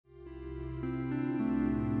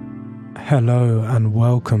Hello and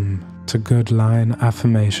welcome to Goodline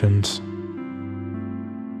Affirmations.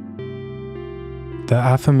 The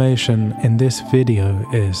affirmation in this video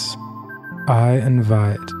is: I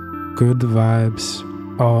invite good vibes,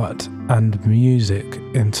 art and music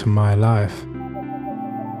into my life.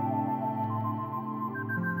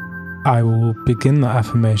 I will begin the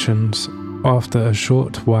affirmations after a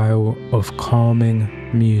short while of calming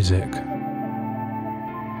music.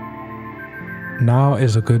 Now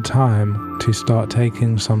is a good time to start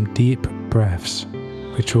taking some deep breaths,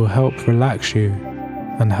 which will help relax you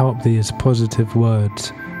and help these positive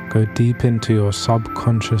words go deep into your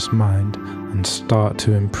subconscious mind and start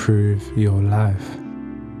to improve your life.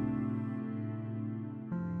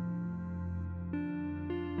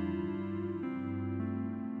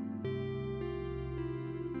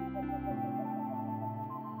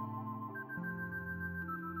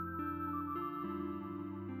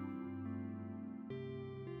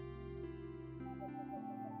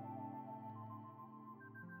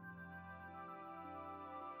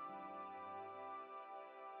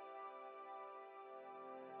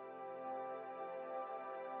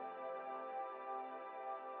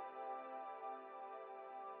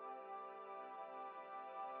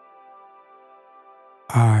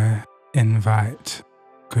 I invite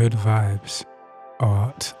good vibes,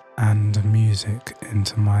 art and music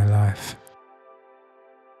into my life.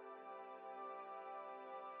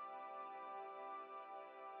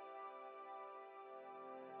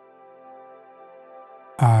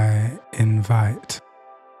 I invite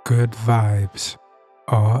good vibes,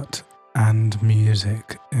 art and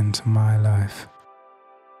music into my life.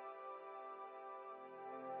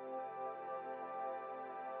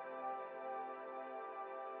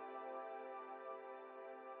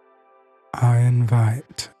 I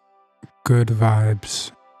invite good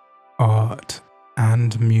vibes, art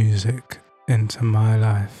and music into my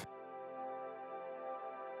life.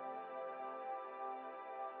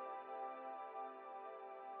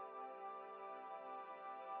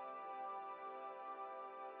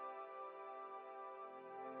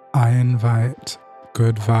 I invite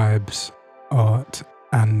good vibes, art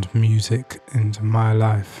and music into my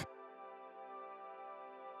life.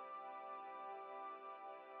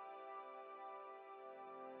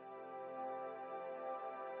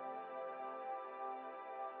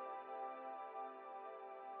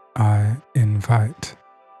 I invite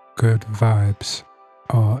good vibes,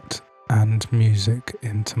 art and music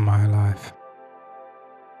into my life.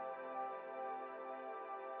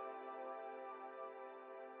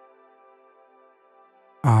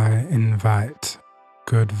 I invite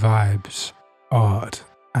good vibes, art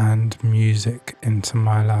and music into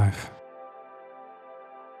my life.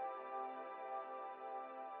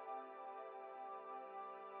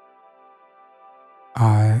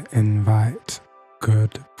 I invite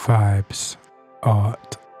good vibes,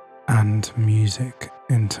 art and music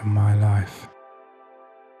into my life.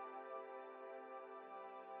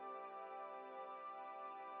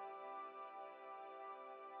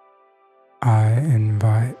 I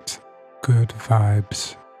invite good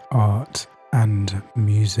vibes, art and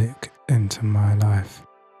music into my life.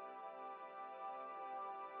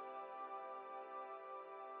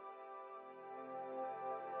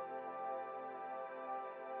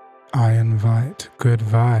 I invite good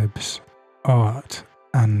vibes, art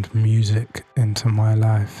and music into my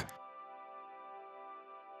life.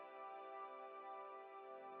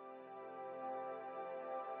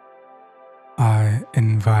 I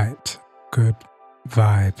invite good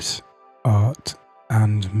vibes, art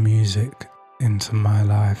and music into my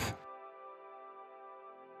life.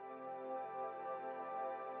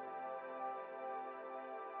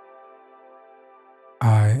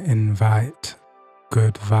 I invite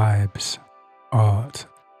good vibes, art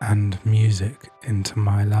and music into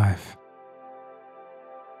my life.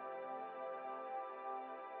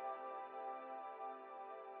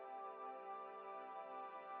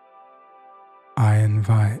 I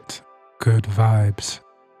invite good vibes,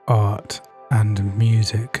 art and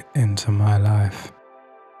music into my life.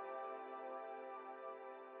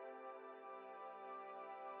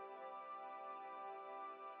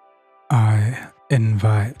 I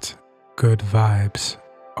invite good vibes,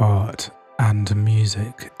 art and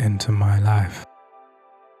music into my life.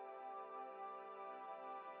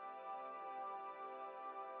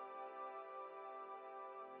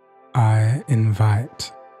 I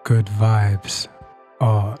invite good vibes,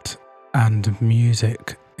 art and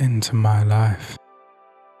music into my life.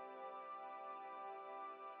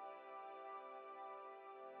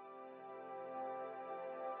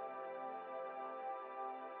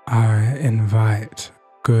 I invite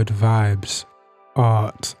good vibes,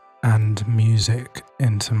 art and music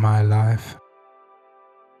into my life.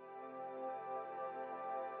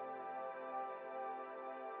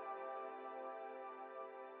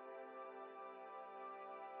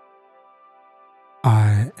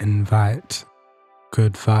 I invite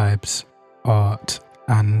good vibes, art,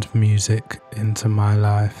 and music into my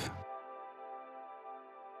life.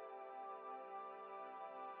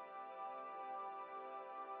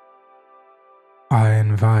 I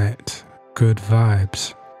invite good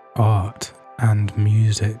vibes, art, and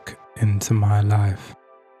music into my life.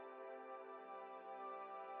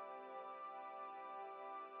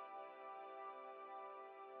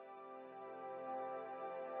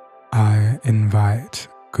 I invite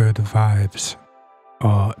good vibes,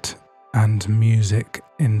 art, and music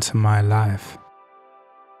into my life.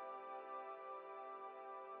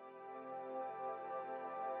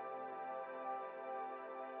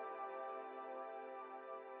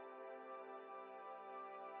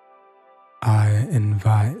 I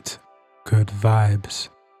invite good vibes,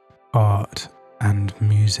 art, and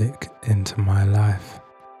music into my life.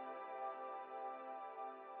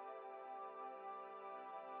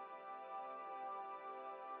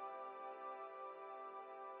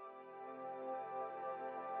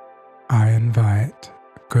 I invite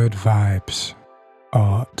good vibes,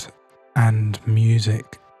 art, and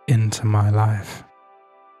music into my life.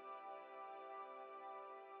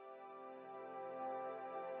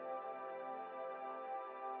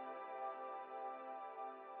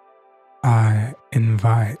 I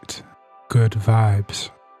invite good vibes,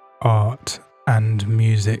 art, and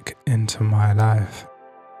music into my life.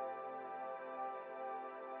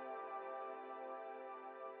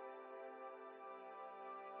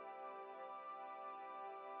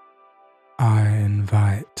 I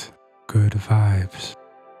invite good vibes,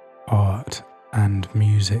 art, and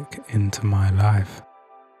music into my life.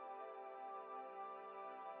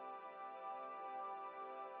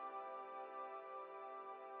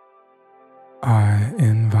 I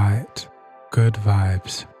invite good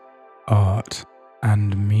vibes, art,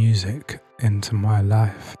 and music into my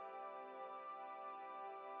life.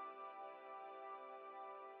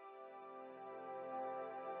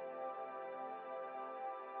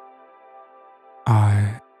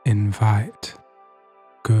 I invite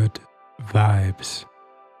good vibes,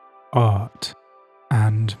 art,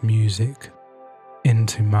 and music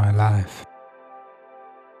into my life.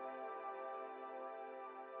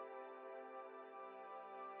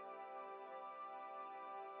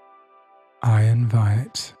 I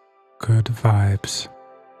invite good vibes,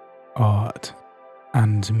 art,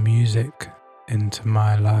 and music into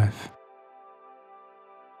my life.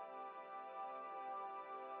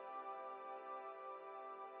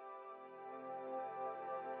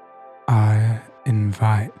 I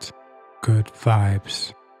invite good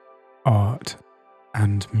vibes, art,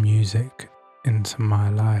 and music into my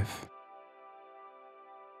life.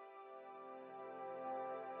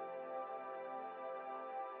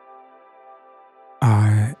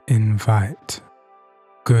 I invite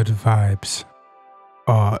good vibes,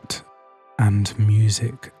 art, and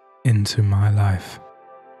music into my life.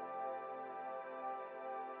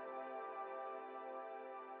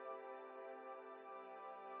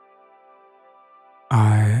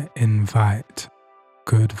 I invite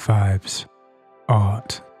good vibes,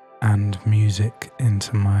 art, and music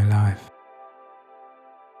into my life.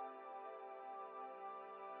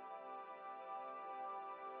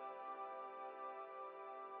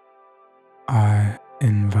 I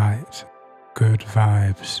invite good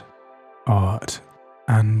vibes, art,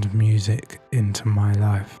 and music into my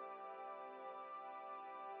life.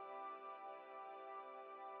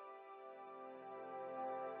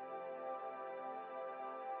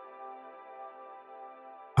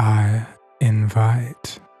 I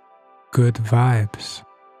invite good vibes,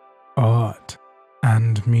 art,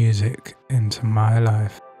 and music into my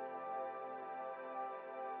life.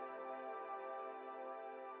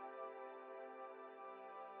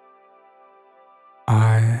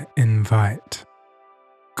 I invite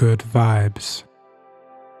good vibes,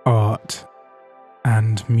 art,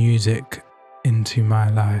 and music into my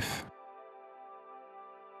life.